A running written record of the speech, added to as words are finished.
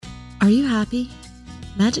Are you happy?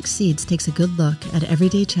 Magic Seeds takes a good look at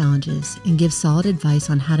everyday challenges and gives solid advice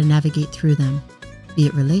on how to navigate through them, be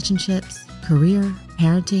it relationships, career,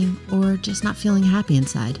 parenting, or just not feeling happy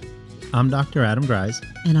inside. I'm Dr. Adam Grise.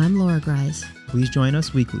 And I'm Laura Grise. Please join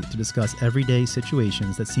us weekly to discuss everyday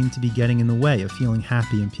situations that seem to be getting in the way of feeling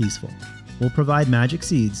happy and peaceful. We'll provide magic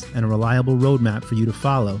seeds and a reliable roadmap for you to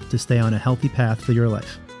follow to stay on a healthy path for your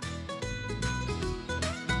life.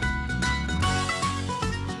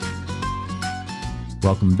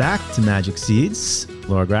 Welcome back to Magic Seeds.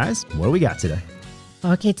 Laura Grise, what do we got today?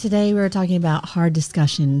 Okay, today we're talking about hard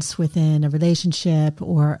discussions within a relationship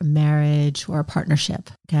or a marriage or a partnership,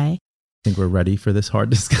 okay? Think we're ready for this hard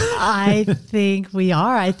discussion? I think we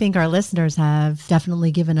are. I think our listeners have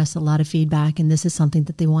definitely given us a lot of feedback, and this is something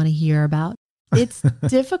that they want to hear about. It's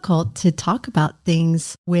difficult to talk about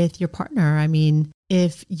things with your partner. I mean,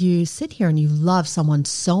 if you sit here and you love someone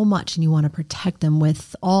so much and you want to protect them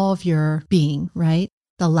with all of your being, right?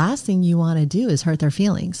 The last thing you want to do is hurt their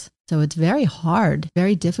feelings. So it's very hard,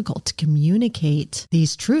 very difficult to communicate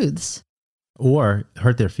these truths. Or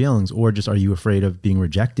hurt their feelings, or just are you afraid of being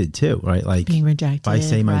rejected too, right? Like being rejected. If I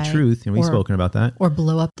say my truth, and we've spoken about that. Or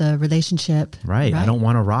blow up the relationship. Right. I don't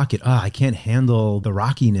want to rock it. I can't handle the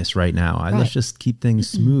rockiness right now. Let's just keep things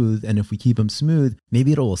smooth. And if we keep them smooth,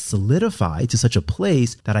 maybe it'll solidify to such a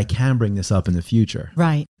place that I can bring this up in the future.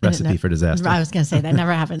 Right. Recipe for disaster. I was going to say that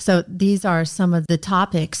never happened. So these are some of the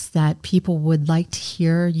topics that people would like to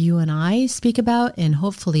hear you and I speak about. And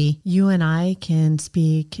hopefully you and I can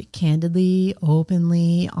speak candidly,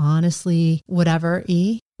 openly, honestly, whatever,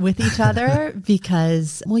 with each other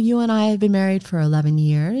because, well, you and I have been married for 11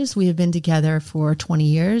 years. We have been together for 20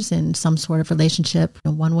 years in some sort of relationship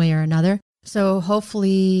in one way or another. So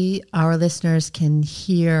hopefully our listeners can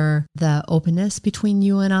hear the openness between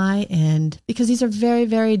you and I, and because these are very,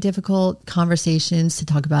 very difficult conversations to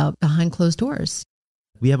talk about behind closed doors.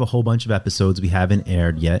 We have a whole bunch of episodes we haven't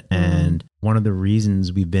aired yet. And one of the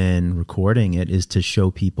reasons we've been recording it is to show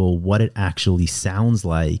people what it actually sounds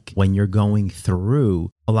like when you're going through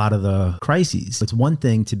a lot of the crises. It's one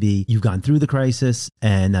thing to be, you've gone through the crisis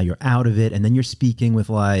and now you're out of it. And then you're speaking with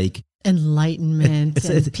like enlightenment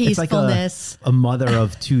and peacefulness. It's like a mother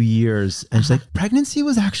of 2 years. And she's like, pregnancy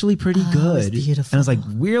was actually pretty good. It was beautiful. And I was like,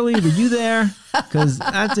 really? Were you there? Because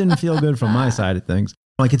that didn't feel good from my side of things.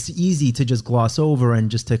 Like, it's easy to just gloss over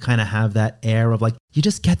and just to kind of have that air of like, you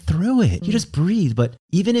just get through it. You just breathe. But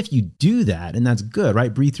even if you do that, and that's good,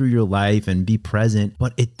 right? Breathe through your life and be present.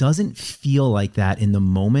 But it doesn't feel like that in the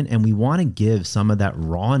moment. And we want to give some of that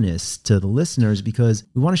rawness to the listeners because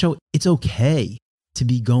we want to show it's okay to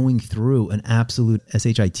be going through an absolute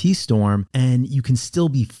SHIT storm, and you can still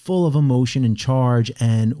be full of emotion and charge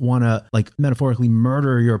and want to, like, metaphorically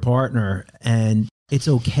murder your partner. And it's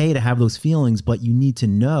okay to have those feelings, but you need to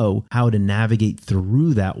know how to navigate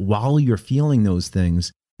through that while you're feeling those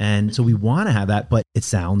things. And so we want to have that, but it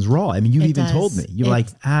sounds raw. I mean, you even told me, you're like,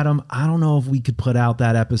 Adam, I don't know if we could put out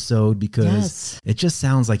that episode because it just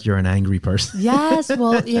sounds like you're an angry person. Yes.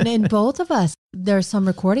 Well, in both of us, there are some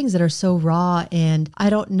recordings that are so raw and I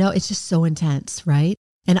don't know, it's just so intense, right?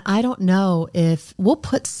 And I don't know if we'll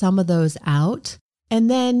put some of those out. And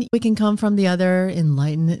then we can come from the other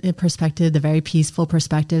enlightened perspective, the very peaceful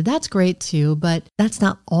perspective. That's great too, but that's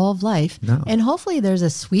not all of life. No. And hopefully there's a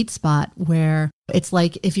sweet spot where it's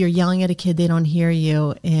like if you're yelling at a kid, they don't hear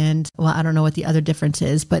you. And well, I don't know what the other difference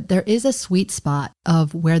is, but there is a sweet spot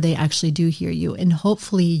of where they actually do hear you. And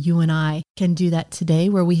hopefully you and I can do that today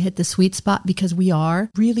where we hit the sweet spot because we are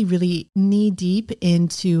really, really knee deep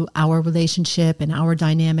into our relationship and our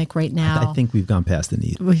dynamic right now. I think we've gone past the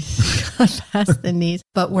knees. We've gone past the knees,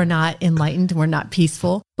 but we're not enlightened. We're not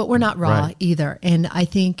peaceful, but we're not raw either. And I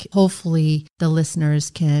think hopefully the listeners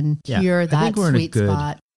can hear that sweet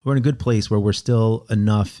spot. We're in a good place where we're still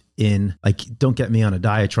enough in, like, don't get me on a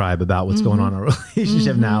diatribe about what's going on in our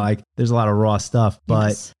relationship now. Like, there's a lot of raw stuff,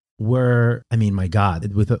 but I mean, my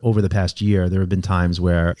God, over the past year, there have been times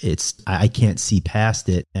where I can't see past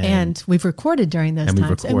it. And we've recorded during those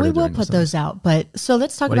times, and we will put those out. But so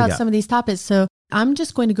let's talk about some of these topics. So I'm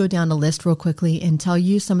just going to go down the list real quickly and tell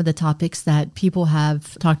you some of the topics that people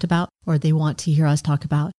have talked about or they want to hear us talk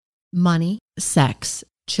about. Money, sex,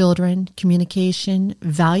 children, communication,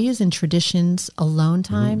 values and traditions, alone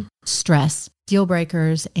time, stress, deal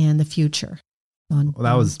breakers, and the future. Well,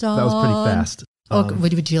 that was pretty fast.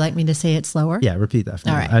 Would you like me to say it slower? Yeah, repeat that for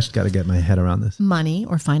me. All right. I just got to get my head around this. Money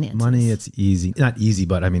or finances? Money, it's easy. Not easy,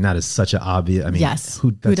 but I mean, that is such an obvious, I mean, yes.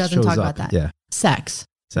 Who doesn't talk about that? Yeah. Sex.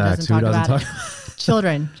 Who doesn't talk about it?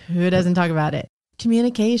 Children. Who doesn't talk about it?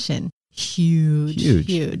 Communication.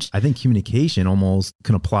 Huge. I think communication almost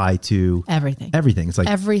can apply to everything. It's like,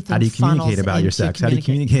 everything. How do you communicate about your sex? How do you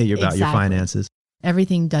communicate about your finances?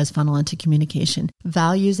 Everything does funnel into communication.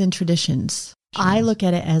 Values and traditions. Jeez. I look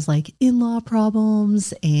at it as like in-law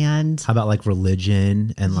problems and... How about like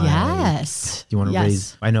religion and like... Yes. Do you want to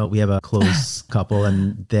raise... I know we have a close couple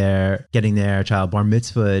and they're getting their child bar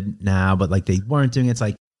mitzvah now, but like they weren't doing it. It's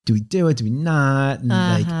like, do we do it? Do we not? And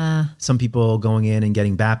like some people going in and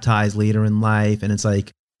getting baptized later in life. And it's like,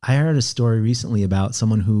 I heard a story recently about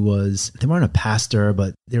someone who they weren't a pastor,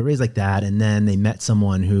 but they were raised like that. And then they met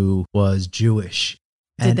someone who was Jewish.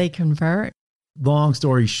 Did they convert? Long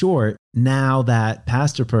story short, now that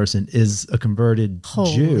pastor person is a converted Jew.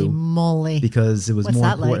 Holy moly. Because it was more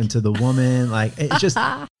important to the woman. Like it's just,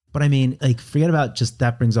 but I mean, like forget about just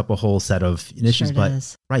that brings up a whole set of issues. Sure but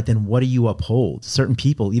does. Right, then what do you uphold? Certain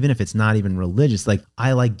people, even if it's not even religious, like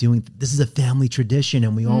I like doing, this is a family tradition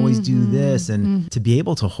and we always do this. And to be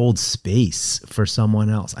able to hold space for someone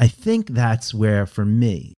else, I think that's where for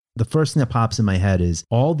me, the first thing that pops in my head is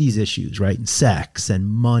all these issues, right? Sex and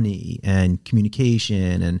money and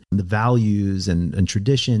communication and the values and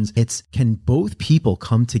traditions. It's can both people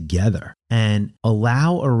come together and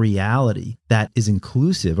allow a reality that is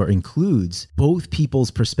inclusive or includes both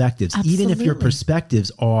people's perspectives, Absolutely. Even if your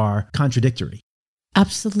perspectives are contradictory.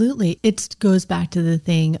 Absolutely. It goes back to the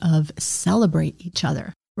thing of celebrate each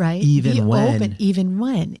other, right? Even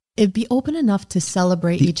when. It'd be open enough to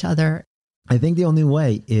celebrate each other. I think the only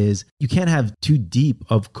way is you can't have too deep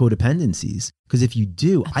of codependencies, because if you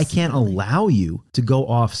do, Absolutely. I can't allow you to go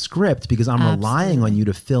off script because I'm relying on you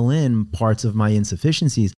to fill in parts of my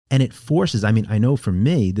insufficiencies. And it forces, I mean, I know for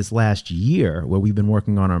me, this last year where we've been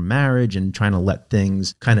working on our marriage and trying to let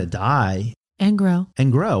things kind of die. And grow.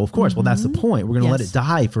 Of course. Well, that's the point. We're going to let it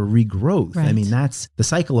die for regrowth. Right. I mean, that's the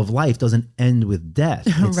cycle of life doesn't end with death.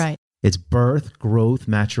 Right. It's birth, growth,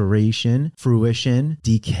 maturation, fruition,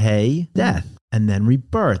 decay, death, and then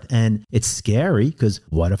rebirth. And it's scary because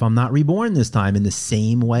what if I'm not reborn this time in the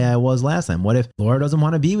same way I was last time? What if Laura doesn't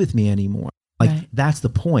want to be with me anymore? Like that's the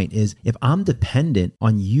point is if I'm dependent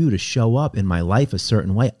on you to show up in my life a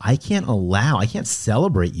certain way, I can't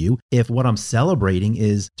celebrate you if what I'm celebrating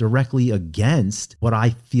is directly against what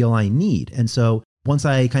I feel I need. And so once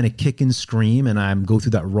I kind of kick and scream and I go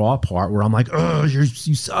through that raw part where I'm like, oh, you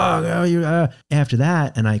suck. Oh, after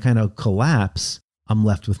that, and I kind of collapse, I'm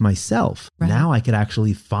left with myself. Right. Now I could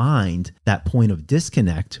actually find that point of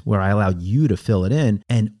disconnect where I allowed you to fill it in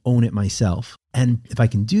and own it myself. And if I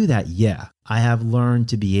can do that, I have learned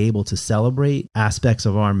to be able to celebrate aspects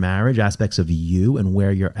of our marriage, aspects of you and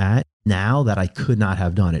where you're at now that I could not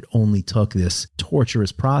have done. It only took this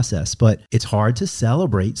torturous process, but it's hard to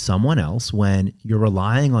celebrate someone else when you're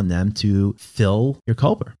relying on them to fill your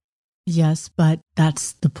culper. Yes, but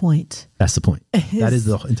that's the point. That's the point. That is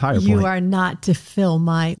the entire point. You are not to fill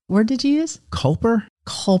my, word did you use? Culper?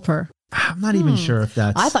 Culper. I'm not even sure if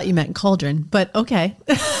that's... I thought you meant cauldron, but okay.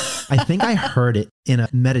 I think I heard it in a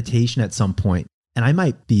meditation at some point, and I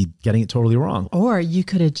might be getting it totally wrong. Or you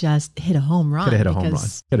could have just hit a home run. Could have hit a home run.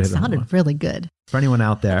 It sounded really good. For anyone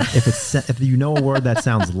out there, if you know a word that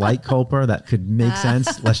sounds like culper that could make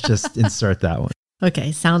sense, let's just insert that one.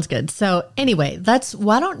 Okay, sounds good. So anyway,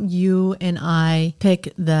 why don't you and I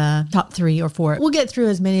pick the top 3 or 4? We'll get through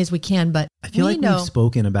as many as we can, but I feel like we've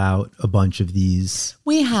spoken about a bunch of these.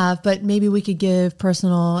 We have, but maybe we could give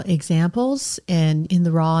personal examples and in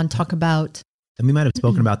the raw and talk about. And we might have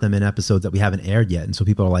spoken about them in episodes that we haven't aired yet. And so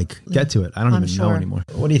people are like, get to it. I don't even know anymore.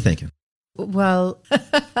 What are you thinking? Well,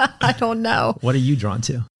 I don't know. What are you drawn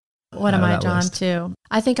to? What am I drawn to?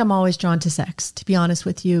 I think I'm always drawn to sex, to be honest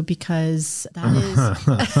with you, because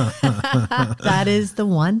that is the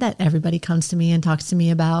one that everybody comes to me and talks to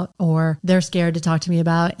me about, or they're scared to talk to me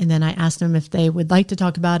about. And then I ask them if they would like to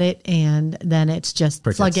talk about it. And then it's just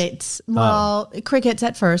floodgates. Well, crickets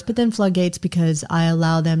at first, but then floodgates because I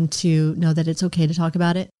allow them to know that it's okay to talk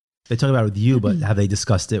about it. They talk about it with you, but have they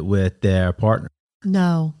discussed it with their partner?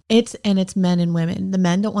 No, it's men and women. The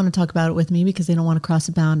men don't want to talk about it with me because they don't want to cross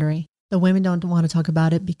a boundary. The women don't want to talk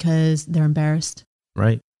about it because they're embarrassed.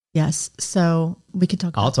 Right. Yes. So we could talk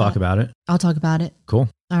about I'll talk about it. I'll talk about it. Cool.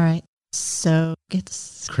 All right. So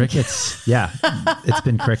crickets. Yeah. It's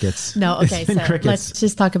been crickets. No. Okay. So let's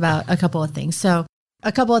just talk about a couple of things. So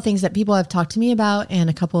a couple of things that people have talked to me about and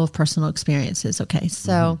a couple of personal experiences. Okay.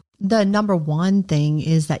 So the number one thing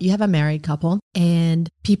is that you have a married couple and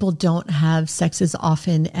people don't have sex as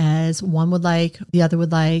often as one would like, the other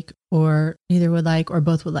would like, or neither would like, or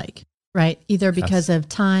both would like. right? Either because of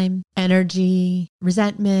time, energy,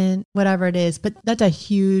 resentment, whatever it is. But that's a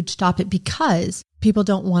huge topic because people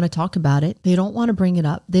don't want to talk about it. They don't want to bring it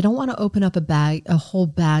up. They don't want to open up a whole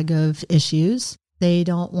bag of issues. They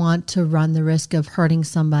don't want to run the risk of hurting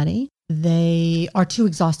somebody. They are too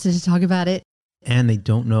exhausted to talk about it. And they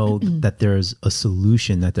don't know that there's a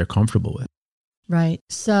solution that they're comfortable with. Right.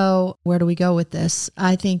 So where do we go with this?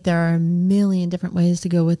 I think there are a million different ways to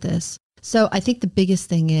go with this. So I think the biggest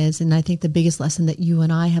thing is, and I think the biggest lesson that you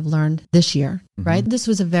and I have learned this year, right? This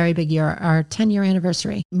was a very big year, our 10-year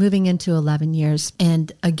anniversary, moving into 11 years.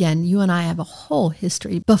 And again, you and I have a whole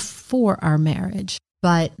history before our marriage.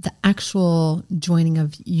 But the actual joining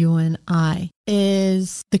of you and I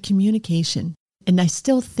is the communication. And I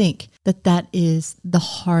still think that that is the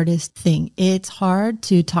hardest thing. It's hard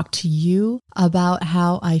to talk to you about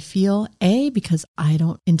how I feel, A, because I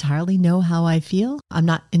don't entirely know how I feel. I'm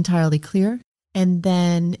not entirely clear. And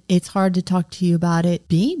then it's hard to talk to you about it,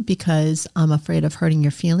 B, because I'm afraid of hurting your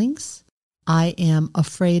feelings. I am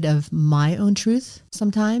afraid of my own truth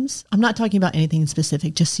sometimes. I'm not talking about anything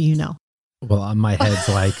specific, just so you know. Well, my head's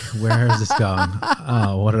like, where is this going?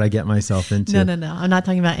 Oh, what did I get myself into? No. I'm not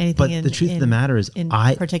talking about anything But the truth of the matter is, in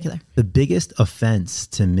particular. The biggest offense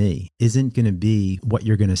to me isn't going to be what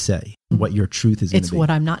you're going to say, what your truth is going to be. It's what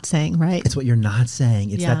I'm not saying, right? It's what you're not saying.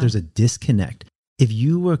 It's that there's a disconnect. If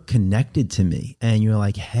you were connected to me and you're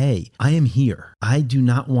like, hey, I am here. I do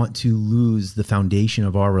not want to lose the foundation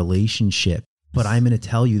of our relationship, but I'm going to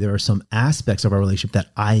tell you there are some aspects of our relationship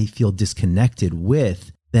that I feel disconnected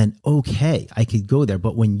with, then okay, I could go there.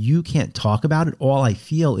 But when you can't talk about it, all I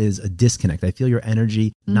feel is a disconnect. I feel your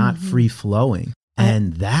energy not free flowing.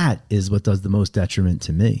 And that is what does the most detriment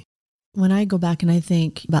to me. When I go back and I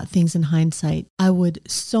think about things in hindsight, I would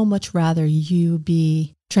so much rather you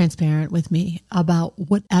be transparent with me about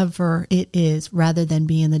whatever it is rather than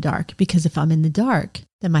be in the dark. Because if I'm in the dark,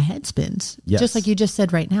 then my head spins. Yes. Just like you just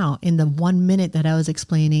said right now, in the 1 minute that I was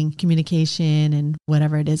explaining communication and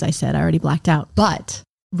whatever it is I said, I already blacked out. But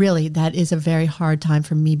really, that is a very hard time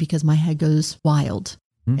for me because my head goes wild.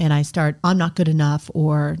 And I start, I'm not good enough,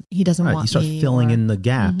 or he doesn't want me. You start filling in the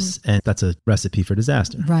gaps, and that's a recipe for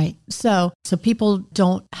disaster. Right. So people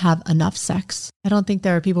don't have enough sex. I don't think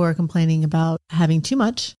there are people who are complaining about having too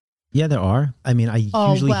much. Yeah, there are. I mean, I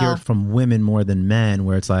usually hear it from women more than men,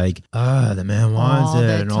 where it's like, the man wants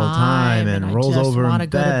it and all the time and rolls over in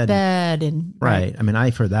bed. Go to bed and right. I mean,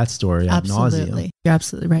 I've heard that story ad nauseum. You're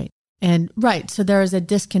absolutely right. And right. So there is a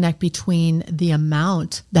disconnect between the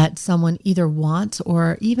amount that someone either wants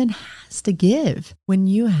or even has to give. When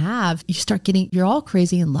you start you're all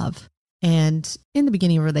crazy in love. And in the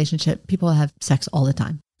beginning of a relationship, people have sex all the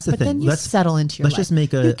time. But then you settle into your life. Let's just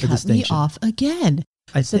make a distinction. Me off again.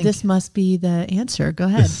 So this must be the answer. Go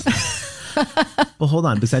ahead. Well, hold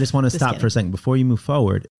on, because I just want to stop for a second before you move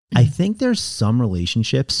forward. I think there's some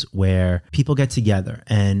relationships where people get together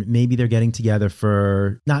and maybe they're getting together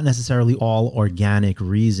for not necessarily all organic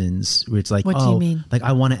reasons. Where it's like, what do you mean? Like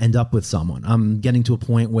I want to end up with someone. I'm getting to a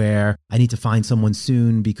point where I need to find someone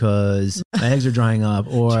soon because my eggs are drying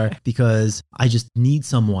up, or because I just need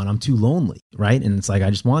someone. I'm too lonely, right? And it's like, I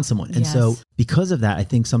just want someone. And so because of that, I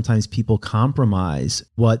think sometimes people compromise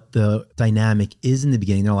what the dynamic is in the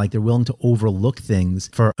beginning. They're willing to overlook things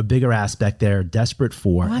for a bigger aspect they're desperate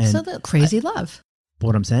for. Absolutely. Crazy love. But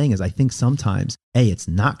what I'm saying is I think sometimes, it's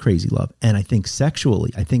not crazy love. And I think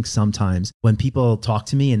sexually, sometimes when people talk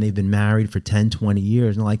to me and they've been married for 10, 20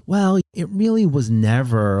 years and they're like, well, it really was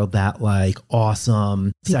never that like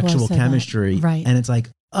awesome sexual chemistry. Right. And it's like,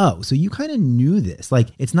 oh, so you kind of knew this. Like,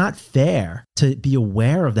 it's not fair to be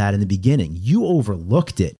aware of that in the beginning. You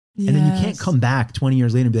overlooked it. Yes. And then you can't come back 20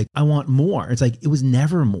 years later and be like, I want more. It's like, it was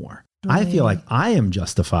never more. Right. I feel like I am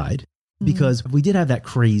justified. Because we did have that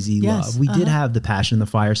crazy love. We did have the passion and the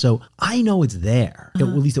fire. So I know it's there. At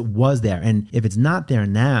least it was there. And if it's not there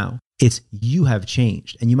now, it's you have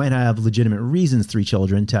changed. And you might have legitimate reasons, 3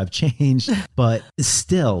 children, to have changed. But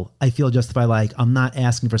still, I feel justified. Like I'm not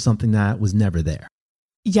asking for something that was never there.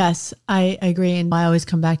 Yes, I agree. And I always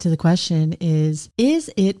come back to the question is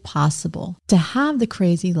it possible to have the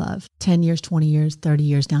crazy love 10 years, 20 years, 30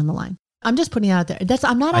 years down the line? I'm just putting it out there.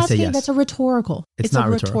 I'm not asking. Yes. That's a rhetorical. It's not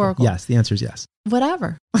rhetorical. Yes, the answer is yes.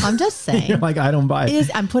 Whatever. I'm just saying. You're like, I don't buy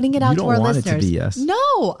it. I'm putting it out to our listeners. You don't want it to be yes.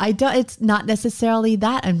 No, I don't. It's not necessarily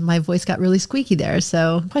that. And my voice got really squeaky there.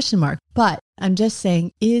 So question mark. But I'm just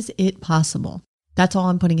saying, is it possible? That's all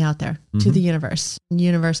I'm putting out there to the universe. The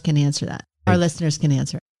universe can answer that. Our listeners can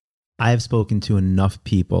answer it. I have spoken to enough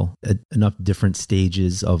people at enough different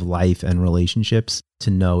stages of life and relationships to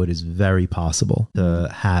know it is very possible to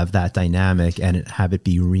have that dynamic and have it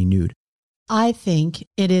be renewed. I think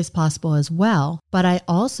it is possible as well, but I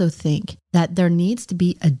also think that there needs to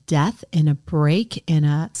be a death and a break and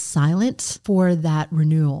a silence for that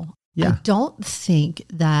renewal. Yeah. I don't think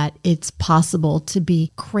that it's possible to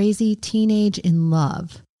be crazy teenage in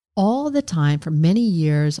love all the time for many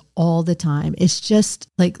years, all the time. It's just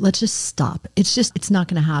like, let's just stop. It's not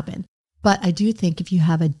going to happen. But I do think if you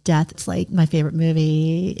have a death, it's like my favorite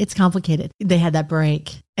movie. It's complicated. They had that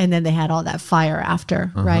break and then they had all that fire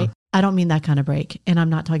after, right? I don't mean that kind of break. And I'm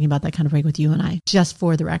not talking about that kind of break with you and I, just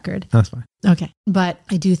for the record. That's fine. Okay. But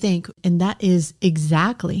I do think, and that is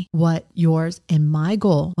exactly what yours and my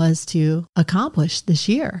goal was to accomplish this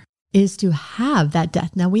year, is to have that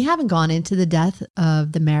death. Now, we haven't gone into the death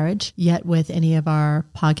of the marriage yet with any of our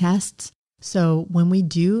podcasts. So when we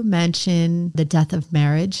do mention the death of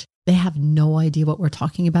marriage, they have no idea what we're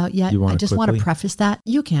talking about yet. I just want to preface that.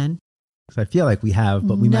 You can. I feel like we have,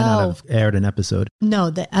 but we might not have aired an episode. No,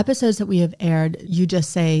 the episodes that we have aired, you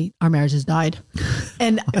just say our marriage has died.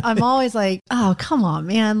 And I'm always like, oh, come on,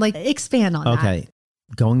 man. Like, expand on that. Okay.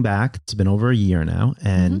 Going back, it's been over a year now,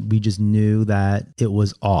 and we just knew that it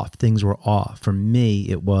was off. Things were off. For me,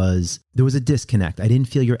 there was a disconnect. I didn't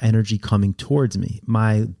feel your energy coming towards me.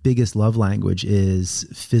 My biggest love language is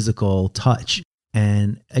physical touch.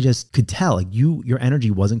 And I just could tell, like, your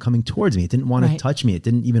energy wasn't coming towards me. It didn't want to touch me. It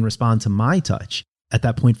didn't even respond to my touch. At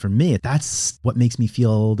that point for me, that's what makes me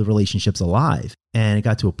feel the relationship's alive. And it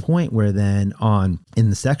got to a point where then in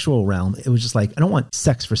the sexual realm, it was just like, I don't want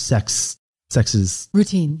sex for sex. Sex is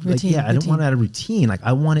routine. I don't want that routine. Like,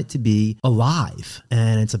 I want it to be alive,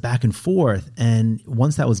 and it's a back and forth. And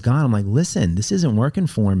once that was gone, I'm like, listen, this isn't working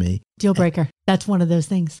for me. Deal breaker. That's one of those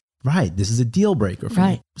things. Right. This is a deal breaker for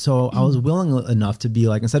me. So I was willing enough to be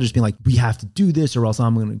like, instead of just being like, we have to do this or else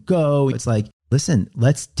I'm going to go. It's like, listen,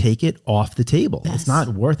 let's take it off the table. Yes. It's not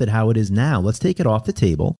worth it how it is now. Let's take it off the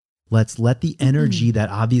table. Let's let the energy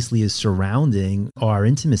that obviously is surrounding our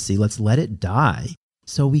intimacy, let's let it die.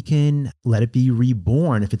 So we can let it be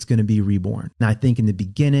reborn if it's going to be reborn. Now, I think in the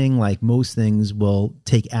beginning, like most things, will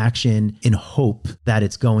take action in hope that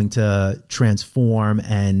it's going to transform,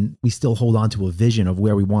 and we still hold on to a vision of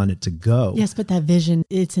where we want it to go. Yes, but that vision,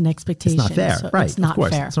 it's an expectation. It's not fair, so right? It's not of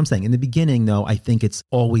course. fair. That's what I'm saying. In the beginning, though, I think it's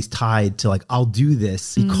always tied to like, I'll do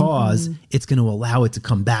this because it's going to allow it to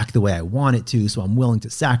come back the way I want it to. So I'm willing to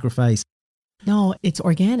sacrifice. No, it's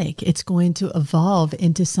organic. It's going to evolve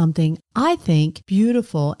into something, I think,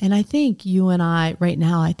 beautiful. And I think you and I right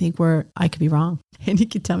now, I could be wrong. And you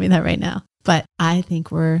could tell me that right now. But I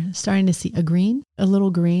think we're starting to see a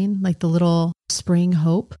little green, like the little spring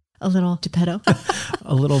hope, a little Geppetto.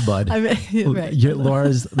 A little bud. Right.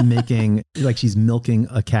 Laura's making, like she's milking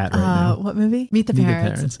a cat right now. What movie? Meet the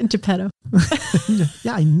Parents. Geppetto.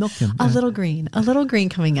 Yeah, I milk him. A little green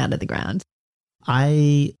coming out of the ground.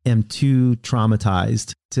 I am too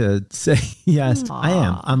traumatized to say yes. Aww. I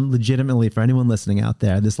am. I'm legitimately, for anyone listening out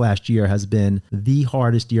there, this last year has been the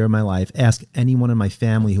hardest year of my life. Ask anyone in my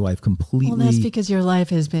family who I've completely Well, that's because your life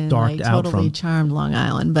has been like totally charmed Long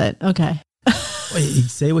Island, but okay.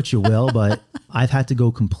 Say what you will, but I've had to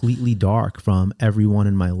go completely dark from everyone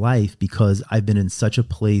in my life because I've been in such a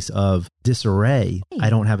place of disarray. I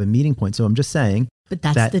don't have a meeting point. So I'm just saying. But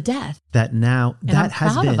that's the death. That now, and that I'm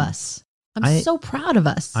has proud been. Of us. I'm so proud of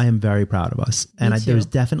us. I am very proud of us. And there's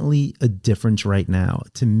definitely a difference right now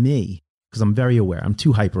to me, because I'm very aware. I'm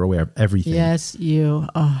too hyper aware of everything. Yes, you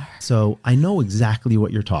are. So I know exactly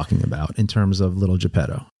what you're talking about in terms of little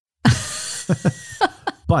Geppetto.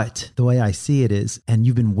 But the way I see it is, and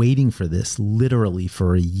you've been waiting for this literally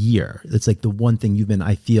for a year. It's like the one thing you've been,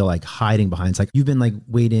 I feel like, hiding behind. It's like you've been like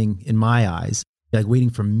waiting, in my eyes, like waiting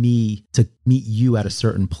for me to meet you at a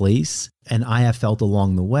certain place. And I have felt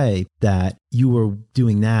along the way that you were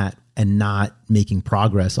doing that and not making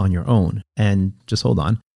progress on your own. And just hold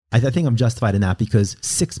on. I think I'm justified in that because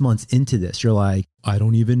 6 months into this, you're like, I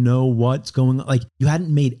don't even know what's going on. Like you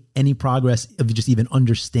hadn't made any progress of just even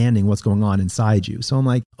understanding what's going on inside you. So I'm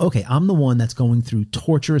like, okay, I'm the one that's going through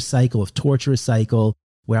torturous cycle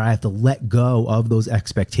where I have to let go of those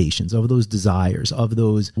expectations, of those desires, of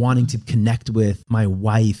those wanting to connect with my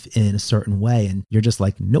wife in a certain way. And you're just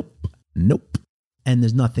like, nope. And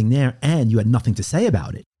there's nothing there. And you had nothing to say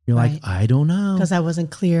about it. You're like, I don't know. Because I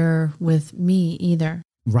wasn't clear with me either.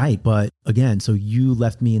 Right. But again, so you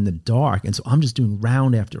left me in the dark. And so I'm just doing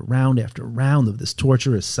round after round after round of this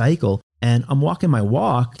torturous cycle. And I'm walking my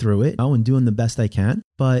walk through it and doing the best I can.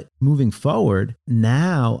 But moving forward,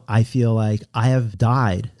 now I feel like I have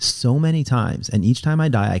died so many times. And each time I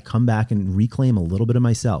die, I come back and reclaim a little bit of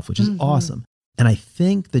myself, which is awesome. And I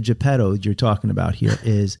think the Geppetto you're talking about here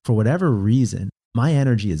is, for whatever reason, my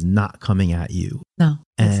energy is not coming at you. No,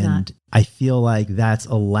 it's and not. I feel like that's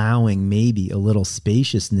allowing maybe a little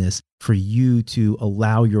spaciousness for you to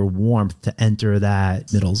allow your warmth to enter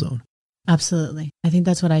that middle zone. Absolutely. I think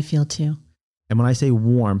that's what I feel too. And when I say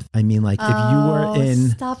warmth, I mean like if you were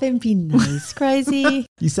in... Stop and be nice, crazy.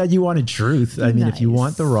 You said you wanted truth. I mean, if you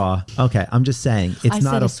want the raw. Okay, I'm just saying it's I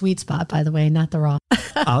not said a sweet spot, by the way, not the raw.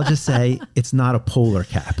 I'll just say it's not a polar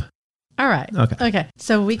cap. All right. Okay.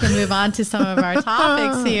 So we can move on to some of our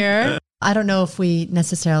topics here. I don't know if we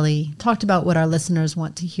necessarily talked about what our listeners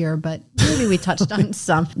want to hear, but maybe we touched on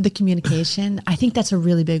some. The communication. I think that's a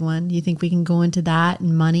really big one. You think we can go into that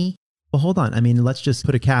and money? Well, hold on. I mean, let's just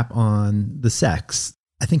put a cap on the sex.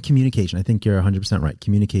 I think communication, I think you're 100% right.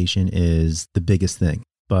 Communication is the biggest thing.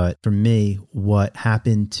 But for me, what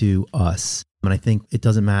happened to us, and I think it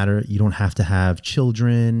doesn't matter. You don't have to have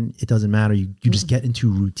children. It doesn't matter. You just get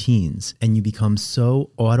into routines and you become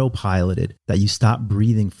so autopiloted that you stop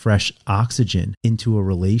breathing fresh oxygen into a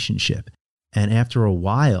relationship. And after a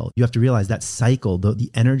while, you have to realize that cycle,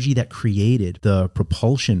 the energy that created the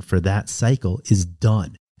propulsion for that cycle is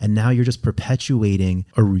done. And now you're just perpetuating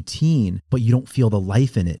a routine, but you don't feel the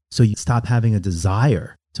life in it. So you stop having a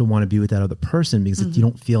desire to want to be with that other person because you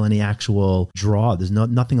don't feel any actual draw. There's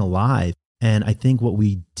nothing alive. And I think what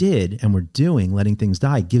we did and we're doing, letting things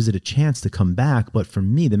die, gives it a chance to come back. But for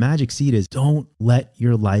me, the magic seed is don't let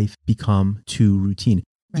your life become too routine.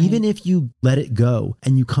 Right. Even if you let it go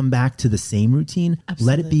and you come back to the same routine,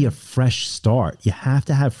 let it be a fresh start. You have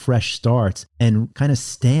to have fresh starts and kind of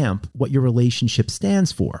stamp what your relationship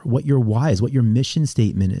stands for, what your why is, what your mission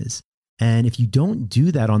statement is. And if you don't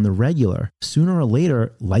do that on the regular, sooner or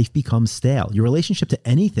later, life becomes stale. Your relationship to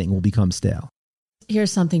anything will become stale.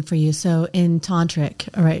 Here's something for you. So in Tantra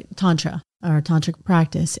or tantric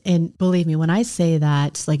practice, and believe me, when I say that,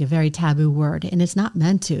 it's like a very taboo word and it's not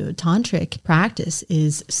meant to. Tantric practice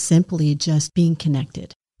is simply just being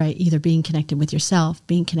connected, right? Either being connected with yourself,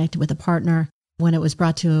 being connected with a partner. When it was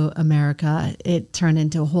brought to America, it turned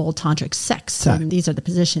into a whole tantric sex. And these are the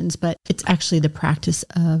positions, but it's actually the practice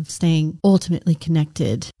of staying ultimately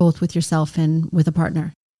connected, both with yourself and with a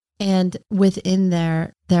partner. And within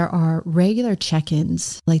there are regular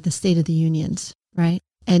check-ins, like the State of the Unions, right?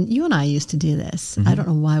 And you and I used to do this. I don't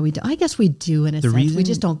know why we do. I guess we do in a sense. We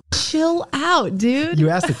just don't chill out, dude. You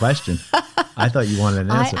asked a question. I thought you wanted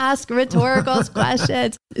an answer. I ask rhetorical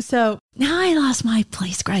questions. So now I lost my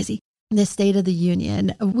place, crazy. The State of the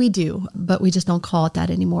Union, we do, but we just don't call it that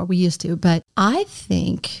anymore. We used to. But I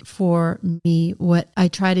think for me, what I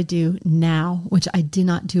try to do now, which I did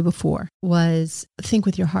not do before, was think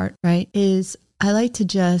with your heart, right? I like to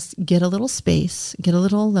just get a little space, get a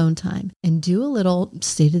little alone time and do a little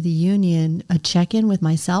State of the Union, a check-in with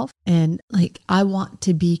myself. And like, I want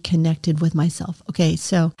to be connected with myself. Okay,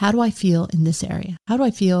 so how do I feel in this area? How do I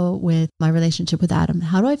feel with my relationship with Adam?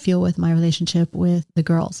 How do I feel with my relationship with the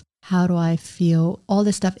girls? How do I feel? All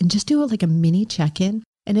this stuff. And just do like a mini check-in.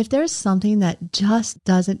 And if there's something that just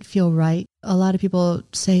doesn't feel right, a lot of people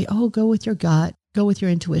say, oh, go with your gut, go with your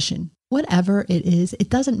intuition. Whatever it is, it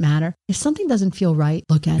doesn't matter. If something doesn't feel right,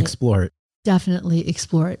 look at it. Explore it. Definitely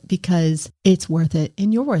explore it because it's worth it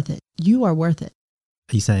and you're worth it. You are worth it.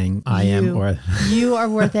 Are you saying I am or you are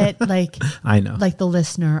worth it? Like I know. Like the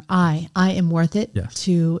listener, I am worth it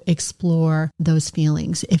to explore those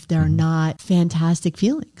feelings if they're not fantastic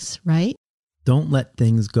feelings, right? Don't let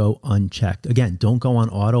things go unchecked. Again, don't go on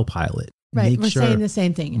autopilot. Right. We're saying the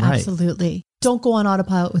same thing. Right. Absolutely. Don't go on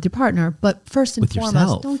autopilot with your partner, but first and foremost,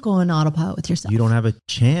 yourself. Don't go on autopilot with yourself. You don't have a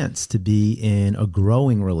chance to be in a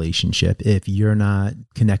growing relationship if you're not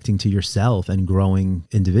connecting to yourself and growing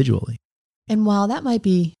individually. And while that might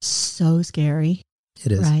be so scary,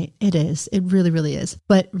 it is. Right? It is. It really, really is.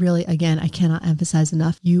 But really, again, I cannot emphasize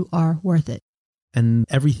enough, you are worth it. And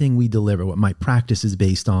everything we deliver, what my practice is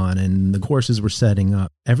based on and the courses we're setting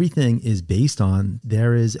up, everything is based on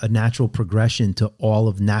there is a natural progression to all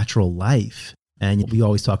of natural life. And we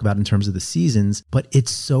always talk about in terms of the seasons, but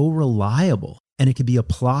it's so reliable. And it could be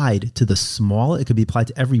applied to the small, it could be applied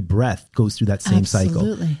to every breath goes through that same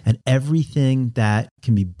cycle. And everything that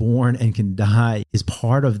can be born and can die is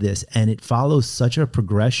part of this. And it follows such a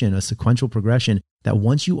progression, a sequential progression, that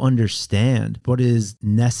once you understand what is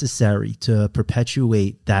necessary to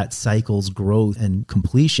perpetuate that cycle's growth and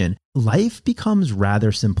completion, life becomes rather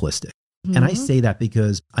simplistic. Mm-hmm. And I say that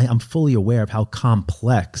because I'm fully aware of how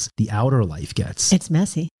complex the outer life gets. It's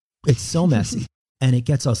messy. It's so messy. And it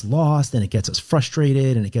gets us lost and it gets us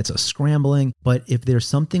frustrated and it gets us scrambling. But if there's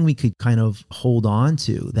something we could kind of hold on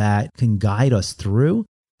to that can guide us through,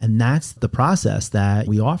 and that's the process that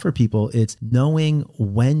we offer people, it's knowing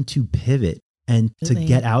when to pivot and Absolutely.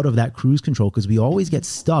 to get out of that cruise control, because we always get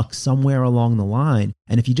stuck somewhere along the line.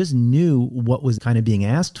 And if you just knew what was kind of being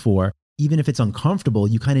asked for, even if it's uncomfortable,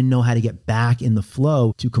 you kind of know how to get back in the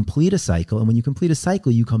flow to complete a cycle. And when you complete a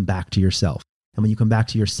cycle, you come back to yourself. And when you come back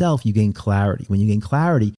to yourself, you gain clarity. When you gain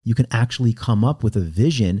clarity, you can actually come up with a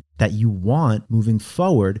vision that you want moving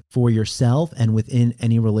forward for yourself and within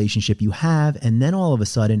any relationship you have. And then all of a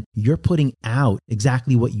sudden, you're putting out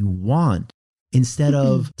exactly what you want instead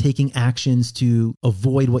of taking actions to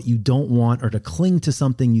avoid what you don't want or to cling to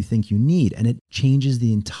something you think you need. And it changes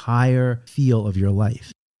the entire feel of your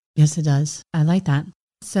life. Yes, it does. I like that.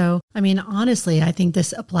 So, I mean, honestly, I think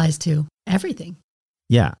this applies to everything.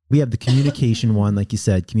 Yeah, we have the communication one. Like you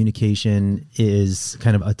said, communication is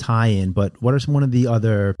kind of a tie-in, but what are some one of the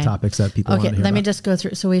other topics that people want to hear let me about? just go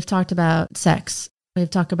through. So we've talked about sex. We've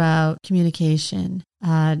talked about communication.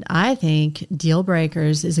 I think deal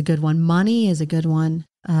breakers is a good one. Money is a good one.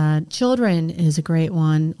 Children is a great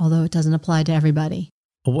one, although it doesn't apply to everybody.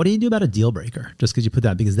 Well, what do you do about a deal breaker? Just because you put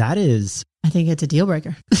that, because that is, I think it's a deal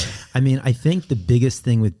breaker. I mean, I think the biggest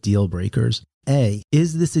thing with deal breakers, A,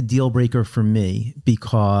 is this a deal breaker for me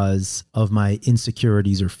because of my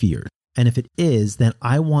insecurities or fears? And if it is, then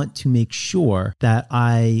I want to make sure that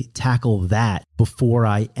I tackle that before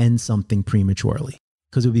I end something prematurely.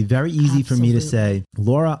 Because it would be very easy for me to say,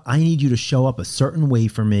 Laura, I need you to show up a certain way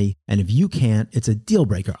for me. And if you can't, it's a deal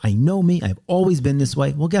breaker. I know me. I've always been this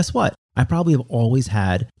way. Well, guess what? I probably have always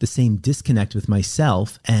had the same disconnect with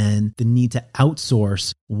myself and the need to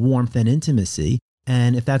outsource warmth and intimacy.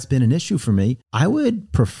 And if that's been an issue for me, I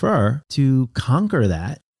would prefer to conquer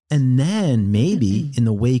that. And then maybe in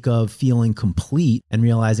the wake of feeling complete and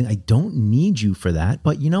realizing I don't need you for that,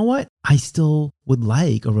 but you know what? I still would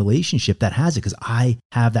like a relationship that has it because I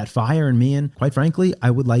have that fire in me. And quite frankly,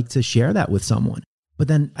 I would like to share that with someone. But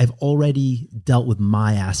then I've already dealt with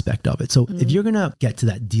my aspect of it. So if you're going to get to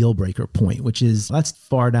that deal breaker point, which is that's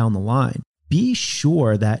far down the line, be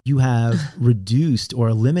sure that you have reduced or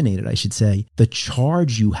eliminated, I should say, the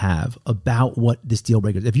charge you have about what this deal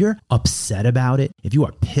breaker is. If you're upset about it, if you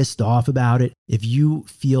are pissed off about it, if you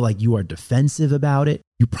feel like you are defensive about it,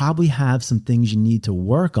 you probably have some things you need to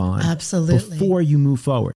work on before you move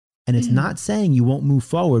forward. And it's not saying you won't move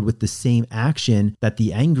forward with the same action that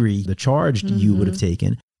the charged you would have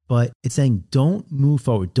taken, but it's saying don't move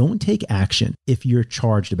forward. Don't take action if you're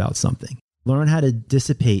charged about something. Learn how to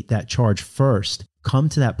dissipate that charge first, come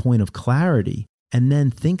to that point of clarity, and then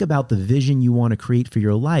think about the vision you want to create for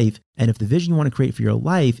your life. And if the vision you want to create for your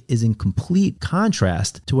life is in complete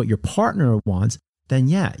contrast to what your partner wants, then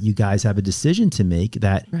yeah, you guys have a decision to make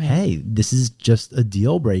that, hey, this is just a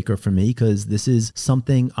deal breaker for me because this is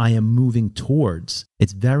something I am moving towards.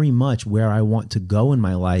 It's very much where I want to go in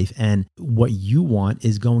my life. And what you want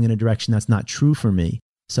is going in a direction that's not true for me.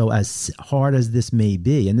 So as hard as this may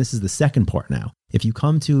be, and this is the second part now, if you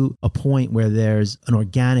come to a point where there's an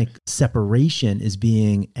organic separation is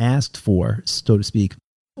being asked for, so to speak.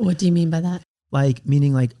 What do you mean by that? Like,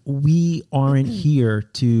 meaning like we aren't here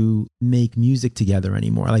to make music together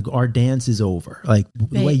anymore. Like our dance is over. Like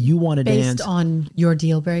the way you want to dance. Based on your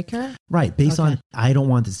deal breaker? Right. Based on, I don't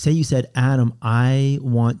want to say you said, Adam, I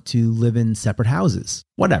want to live in separate houses,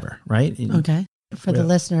 whatever. Right. Okay. For the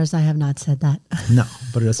listeners, I have not said that. No,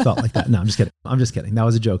 but it just felt like that. No, I'm just kidding. I'm just kidding. That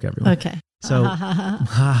was a joke, everyone. Okay. So,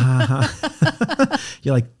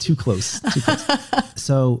 you're like too close.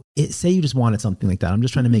 So say you just wanted something like that. I'm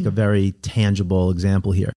just trying to make a very tangible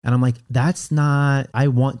example here. And I'm like, that's not, I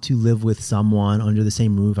want to live with someone under the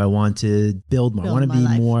same roof. I want to build more. I want to be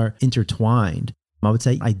more intertwined. I would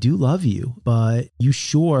say, I do love you, but you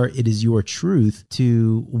sure it is your truth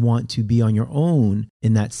to want to be on your own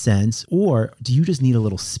in that sense? Or do you just need a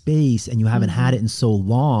little space and you haven't had it in so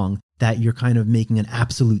long that you're kind of making an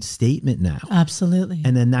absolute statement now? Absolutely.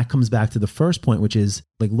 And then that comes back to the first point, which is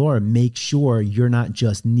like, Laura, make sure you're not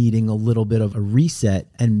just needing a little bit of a reset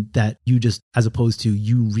and that you just, as opposed to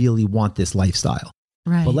you really want this lifestyle.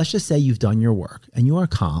 Right. But let's just say you've done your work and you are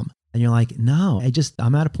calm. And you're like, no,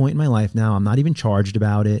 I'm at a point in my life now. I'm not even charged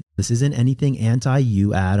about it. This isn't anything anti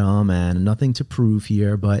you, Adam, and nothing to prove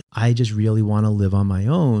here, but I just really want to live on my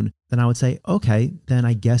own. Then I would say, okay, then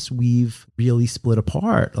I guess we've really split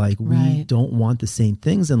apart. Like we don't want the same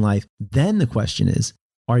things in life. Then the question is,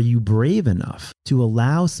 are you brave enough to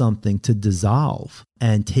allow something to dissolve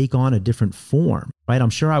and take on a different form, right? I'm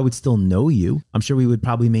sure I would still know you. I'm sure we would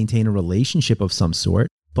probably maintain a relationship of some sort.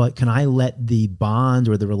 But can I let the bond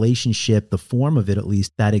or the relationship, the form of it at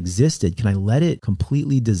least that existed, can I let it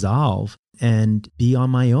completely dissolve and be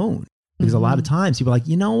on my own? Because a lot of times people are like,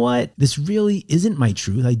 you know what? This really isn't my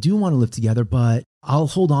truth. I do want to live together, but I'll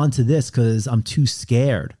hold on to this because I'm too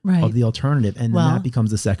scared of the alternative. And then that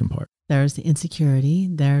becomes the second part. There's the insecurity,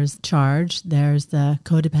 there's charge, there's the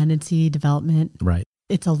codependency development. Right.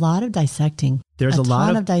 It's a lot of dissecting. There's a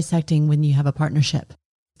lot of dissecting when you have a partnership.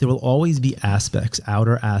 There will always be aspects,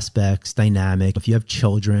 outer aspects, dynamic. If you have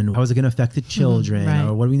children, how is it going to affect the children? Right.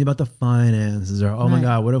 Or what do we need about the finances? Or, oh my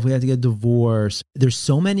God, what if we had to get divorced? There's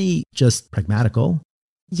so many just pragmatical.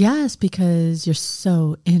 Yes, because you're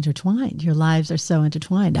so intertwined. Your lives are so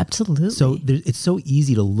intertwined. Absolutely. So it's so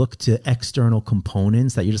easy to look to external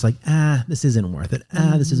components that you're just like, this isn't worth it.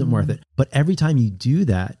 This isn't worth it. But every time you do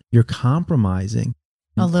that, you're compromising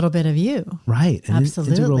a little bit of you. Right. And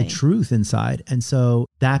absolutely. integral truth inside. And so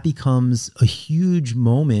that becomes a huge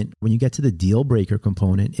moment when you get to the deal breaker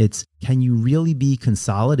component. It's, can you really be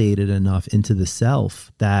consolidated enough into the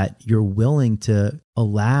self that you're willing to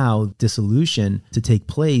allow dissolution to take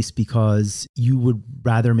place because you would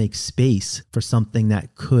rather make space for something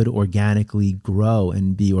that could organically grow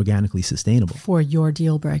and be organically sustainable? For your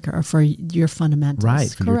deal breaker or for your fundamentals. Right,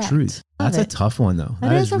 for Correct. your truth. That's a tough one though.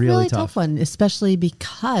 That is a really tough one, especially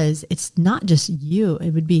because it's not just you.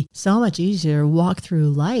 It would be so much easier to walk through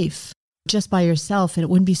life just by yourself and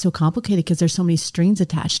it wouldn't be so complicated because there's so many strings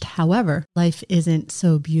attached. However, life isn't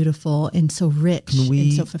so beautiful and so rich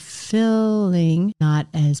and so fulfilling, not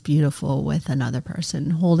as beautiful with another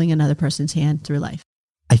person, holding another person's hand through life.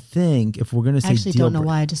 I think if we're going to say I actually don't know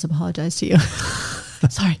why I just apologized to you.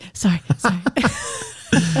 Sorry.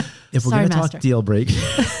 If we're going to talk deal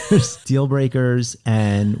breakers,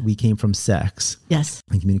 and we came from sex, yes,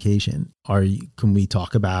 and communication, can we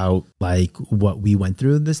talk about like what we went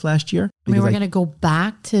through this last year? Because we're going to go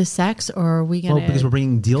back to sex, or are we going to? Well, because we're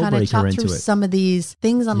bringing deal breaker into it. Some of these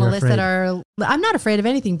things on the list that are. I'm not afraid of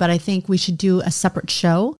anything, but I think we should do a separate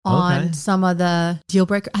show on some of the deal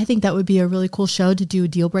breaker. I think that would be a really cool show to do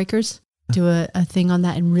deal breakers. Do a thing on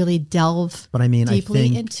that and really delve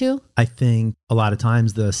deeply into. I think a lot of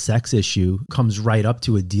times the sex issue comes right up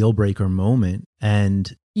to a deal breaker moment. And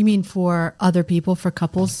you mean for other people, for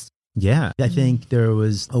couples? Yeah, I think there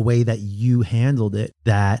was a way that you handled it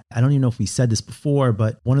that I don't even know if we said this before,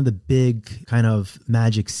 but one of the big kind of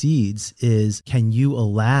magic seeds is, can you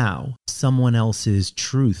allow someone else's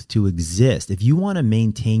truth to exist? If you want to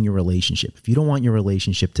maintain your relationship, if you don't want your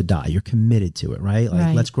relationship to die, you're committed to it, right?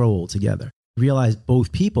 Like, let's grow old together. Realize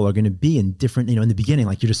both people are going to be in different, in the beginning,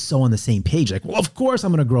 like you're just so on the same page. Like, well, of course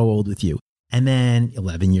I'm going to grow old with you. And then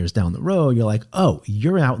 11 years down the road, you're like, oh,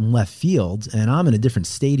 you're out in left field and I'm in a different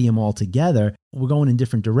stadium altogether. We're going in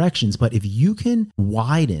different directions. But if you can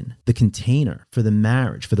widen the container for the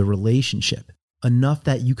marriage, for the relationship, enough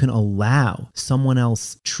that you can allow someone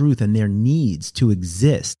else's truth and their needs to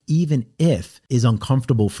exist, even if is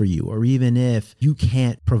uncomfortable for you, or even if you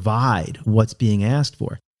can't provide what's being asked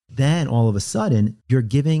for, then all of a sudden you're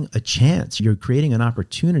giving a chance. You're creating an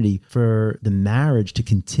opportunity for the marriage to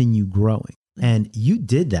continue growing. And you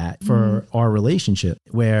did that for our relationship,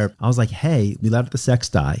 where I was like, hey, we let the sex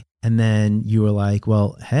die. And then you were like,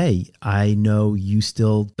 well, hey, I know you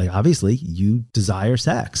still, like, obviously you desire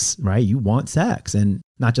sex, right? You want sex. And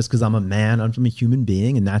not just because I'm a man, I'm a human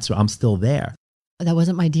being, and that's why I'm still there. That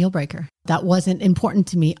wasn't my deal breaker. That wasn't important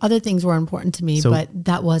to me. Other things were important to me, but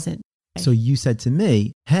that wasn't. So you said to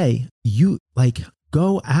me, hey, you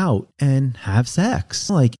go out and have sex.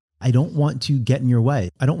 Like, I don't want to get in your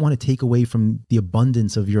way. I don't want to take away from the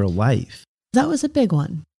abundance of your life. That was a big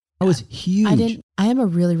one. That was huge. I am a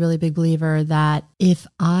really, really big believer that if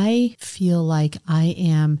I feel like I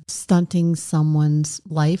am stunting someone's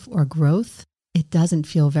life or growth, it doesn't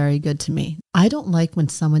feel very good to me. I don't like when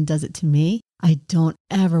someone does it to me. I don't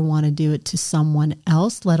ever want to do it to someone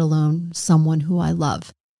else, let alone someone who I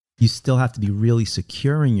love. You still have to be really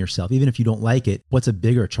secure in yourself. Even if you don't like it, what's a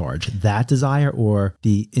bigger charge? That desire or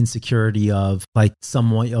the insecurity of like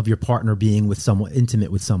someone, of your partner being with someone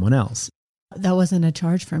intimate with someone else? That wasn't a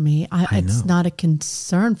charge for me. It's not a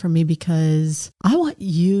concern for me because I want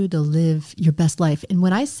you to live your best life. And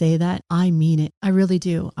when I say that, I mean it. I really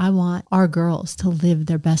do. I want our girls to live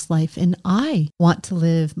their best life. And I want to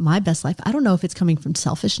live my best life. I don't know if it's coming from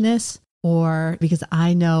selfishness or because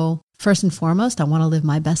I know first and foremost, I want to live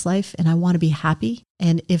my best life and I want to be happy.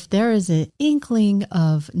 And if there is an inkling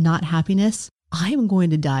of not happiness, I am going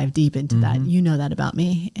to dive deep into that. You know that about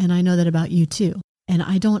me. And I know that about you too. And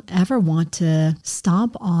I don't ever want to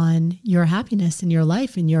stomp on your happiness and your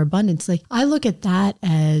life and your abundance. Like, I look at that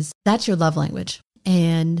as that's your love language.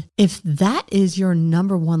 And if that is your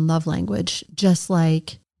number one love language, just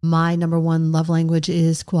like my number one love language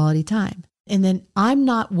is quality time. And then I'm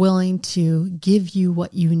not willing to give you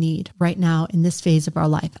what you need right now in this phase of our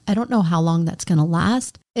life. I don't know how long that's going to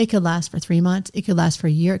last. It could last for 3 months. It could last for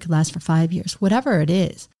a year. It could last for 5 years, whatever it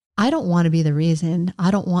is. I don't want to be the reason.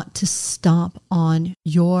 I don't want to stomp on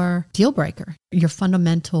your deal breaker, your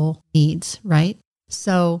fundamental needs, right?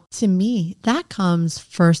 So to me, that comes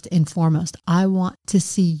first and foremost. I want to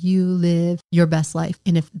see you live your best life.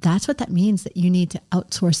 And if that's what that means, that you need to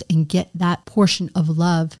outsource and get that portion of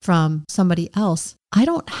love from somebody else, I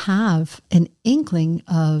don't have an inkling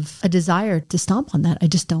of a desire to stomp on that. I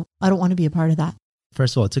just don't. I don't want to be a part of that.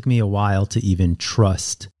 First of all, it took me a while to even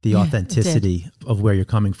trust the authenticity of where you're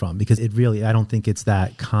coming from, because it really, I don't think it's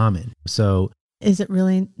that common. So is it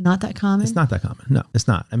really not that common? It's not that common. No, it's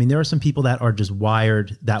not. I mean, there are some people that are just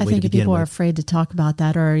wired that way to begin with. I think people are afraid to talk about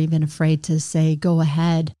that, or even afraid to say, go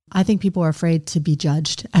ahead. I think people are afraid to be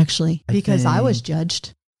judged, actually, because I was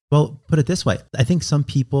judged. Well, put it this way. I think some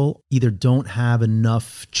people either don't have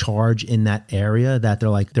enough charge in that area that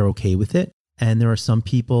they're okay with it. And there are some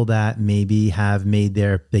people that maybe have made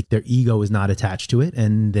their ego is not attached to it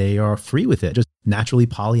and they are free with it. Just naturally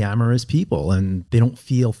polyamorous people, and they don't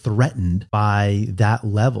feel threatened by that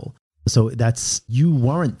level. So you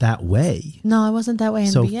weren't that way. No, I wasn't that way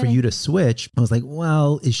in the beginning. So for you to switch, I was like,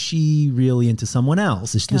 well, is she really into someone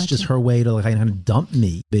else? Is this just her way to kind of dump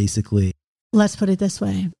me, basically? Let's put it this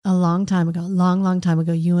way. A long time ago, long time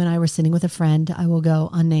ago, you and I were sitting with a friend, I will go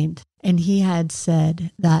unnamed. And he had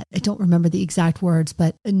said that, I don't remember the exact words,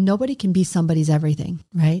 but nobody can be somebody's everything,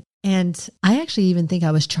 right? And I actually even think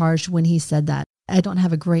I was charged when he said that. I don't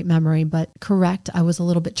have a great memory, but correct, I was a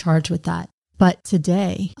little bit charged with that. But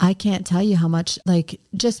today, I can't tell you how much,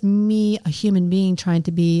 just me, a human being trying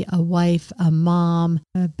to be a wife, a mom,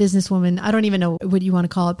 a businesswoman, I don't even know what you want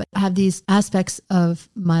to call it, but I have these aspects of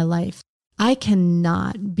my life. I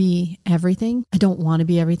cannot be everything. I don't want to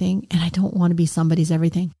be everything. And I don't want to be somebody's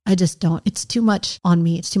everything. I just don't. It's too much on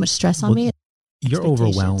me. It's too much stress on me. You're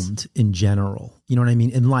overwhelmed in general. You know what I mean?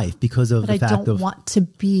 In life, because of the fact of... I don't want to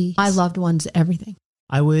be my loved one's everything.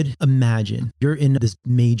 I would imagine you're in this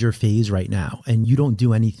major phase right now and you don't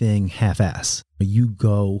do anything half-ass. You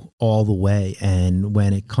go all the way. And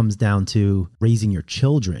when it comes down to raising your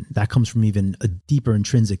children, that comes from even a deeper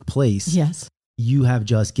intrinsic place. Yes. You have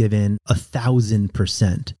just given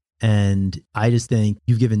 1,000%. And I just think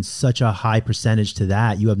you've given such a high percentage to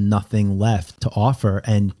that. You have nothing left to offer,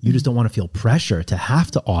 and you just don't want to feel pressure to have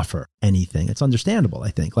to offer anything. It's understandable, I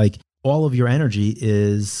think. All of your energy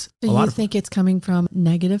is So you think it's coming from a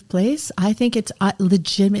negative place? I think it's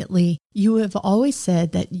legitimately, you have always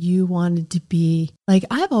said that you wanted to be,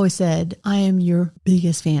 I've always said, I am your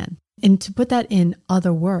biggest fan. And to put that in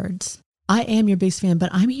other words, I am your biggest fan, but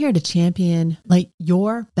I'm here to champion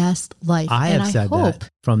your best life. I have said that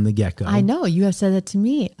from the get-go. I know you have said that to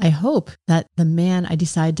me. I hope that the man I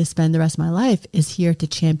decide to spend the rest of my life is here to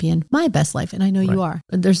champion my best life. And I know you are.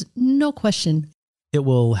 There's no question. It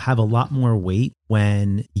will have a lot more weight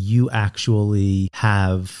when you actually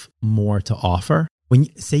have more to offer. When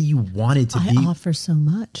you say you wanted to I offer so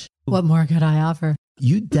much. What more could I offer?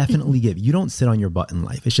 You definitely give. You don't sit on your butt in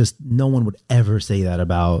life. It's just no one would ever say that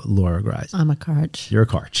about Laura Grice. I'm a Karch. You're a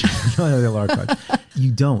Karch. Laura Karch.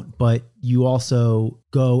 You don't, but you also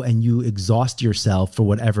go and you exhaust yourself for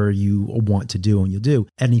whatever you want to do, and you'll do.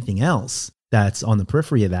 Anything else that's on the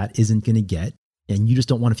periphery of that isn't going to get, and you just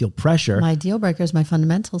don't want to feel pressure. My deal breaker is my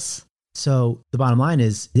fundamentals. So the bottom line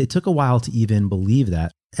is it took a while to even believe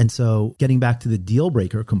that. And so getting back to the deal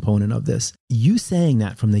breaker component of this, you saying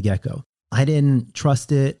that from the get-go, I didn't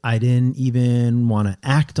trust it. I didn't even want to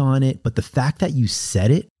act on it. But the fact that you said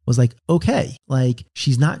it was okay,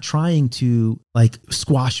 she's not trying to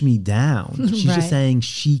squash me down. She's just saying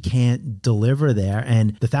she can't deliver there.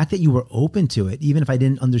 And the fact that you were open to it, even if I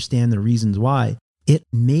didn't understand the reasons why, it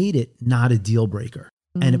made it not a deal breaker.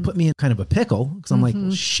 And it put me in kind of a pickle because I'm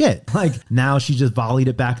well, shit, now she just volleyed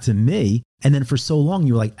it back to me. And then for so long,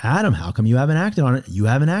 you were like, Adam, how come you haven't acted on it? You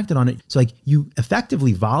haven't acted on it. So you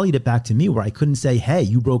effectively volleyed it back to me where I couldn't say, hey,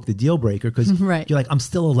 you broke the deal breaker because you're I'm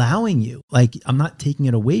still allowing you. I'm not taking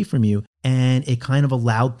it away from you. And it kind of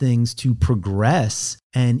allowed things to progress.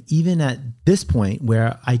 And even at this point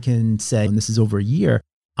where I can say, and this is over a year,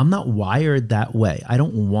 I'm not wired that way. I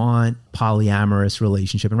don't want polyamorous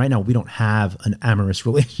relationship. And right now we don't have an amorous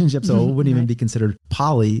relationship. So it wouldn't even be considered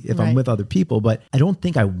poly if I'm with other people, but I don't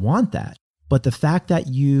think I want that. But the fact that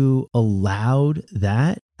you allowed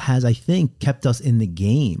that has, I think, kept us in the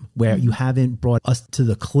game where you haven't brought us to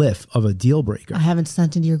the cliff of a deal breaker. I haven't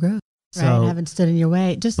stunted your growth. I haven't stood in your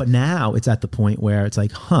way. But now it's at the point where it's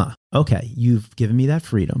okay, you've given me that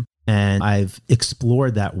freedom and I've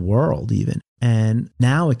explored that world even. And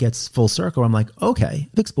now it gets full circle. I'm like, okay,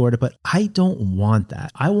 I've explored it, but I don't want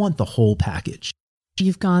that. I want the whole package.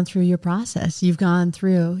 You've gone through your process. You've gone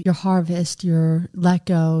through your harvest, your let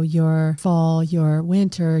go, your fall, your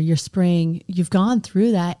winter, your spring. You've gone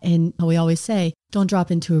through that. And we always say, don't drop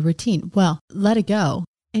into a routine. Well, let it go.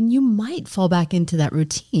 And you might fall back into that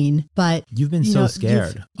routine, but you've been so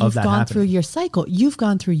scared of that happening. You've gone through your cycle. You've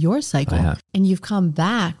gone through your cycle. I have. And you've come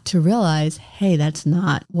back to realize, hey, that's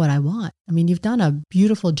not what I want. I mean, you've done a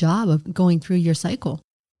beautiful job of going through your cycle.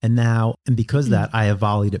 And now, and because of that, I have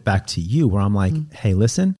volleyed it back to you where I'm like, hey,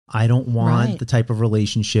 listen, I don't want the type of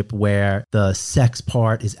relationship where the sex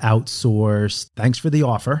part is outsourced. Thanks for the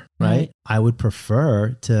offer, right? I would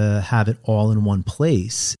prefer to have it all in one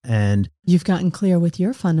place. And you've gotten clear with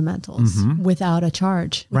your fundamentals without a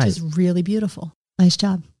charge, which is really beautiful. Nice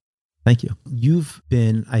job. Thank you. You've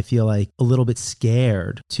been, I feel like, a little bit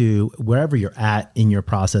scared to wherever you're at in your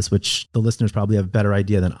process, which the listeners probably have a better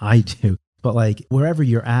idea than I do. But like wherever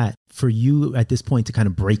you're at, for you at this point to kind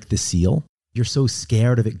of break the seal, you're so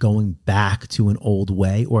scared of it going back to an old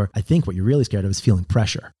way. Or I think what you're really scared of is feeling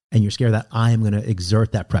pressure. And you're scared that I'm going to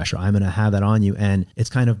exert that pressure. I'm going to have that on you. And it's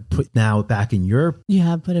kind of put now back in your... You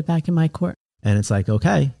have put it back in my court. And it's like,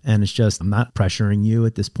 okay. And it's just, I'm not pressuring you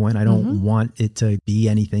at this point. I don't want it to be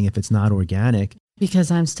anything if it's not organic. Because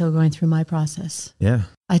I'm still going through my process. Yeah.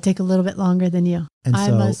 I take a little bit longer than you. And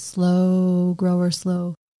I'm a slow grower,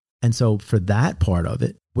 slow. And so for that part of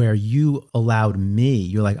it, where you allowed me,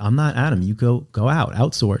 you're like, I'm not Adam, you go out,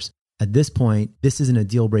 outsource. At this point, this isn't a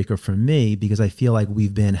deal breaker for me because I feel like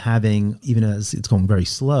we've been having, even as it's going very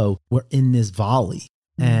slow, we're in this volley.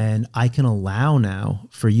 And I can allow now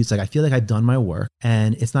for you, it's like, I feel like I've done my work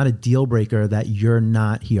and it's not a deal breaker that you're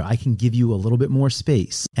not here. I can give you a little bit more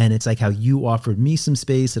space. And it's like how you offered me some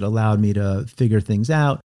space. It allowed me to figure things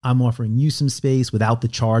out. I'm offering you some space without the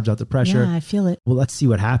charge, without the pressure. Yeah, I feel it. Well, let's see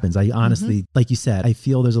what happens. I honestly, like you said, I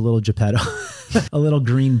feel there's a little Geppetto, a little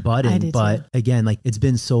green button. But again, like it's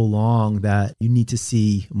been so long that you need to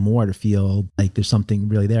see more to feel like there's something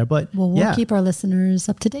really there. But we'll keep our listeners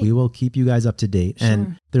up to date. We will keep you guys up to date. Sure.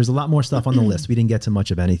 And there's a lot more stuff on the list. We didn't get to much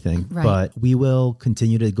of anything, but we will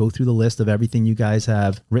continue to go through the list of everything you guys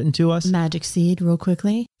have written to us. Magic seed, real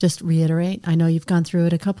quickly, just reiterate. I know you've gone through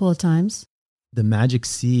it a couple of times. The magic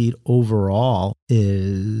seed overall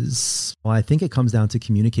is, well, I think it comes down to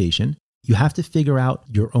communication. You have to figure out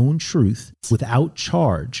your own truth without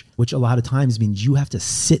charge, which a lot of times means you have to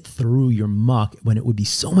sit through your muck when it would be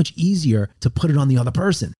so much easier to put it on the other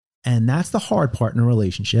person. And that's the hard part in a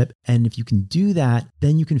relationship. And if you can do that,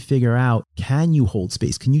 then you can figure out, can you hold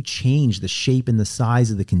space? Can you change the shape and the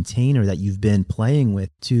size of the container that you've been playing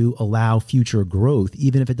with to allow future growth,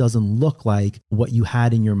 even if it doesn't look like what you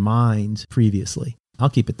had in your mind previously?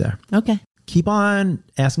 I'll keep it there. Okay. Keep on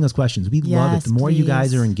asking us questions. We love it. The more you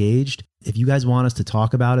guys are engaged, if you guys want us to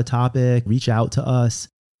talk about a topic, reach out to us.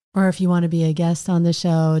 Or if you want to be a guest on the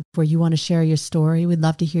show where you want to share your story, we'd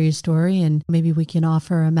love to hear your story. And maybe we can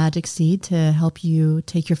offer a magic seed to help you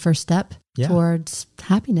take your first step towards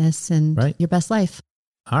happiness and your best life.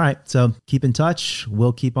 All right. So keep in touch.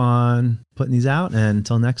 We'll keep on putting these out. And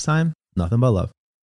until next time, nothing but love.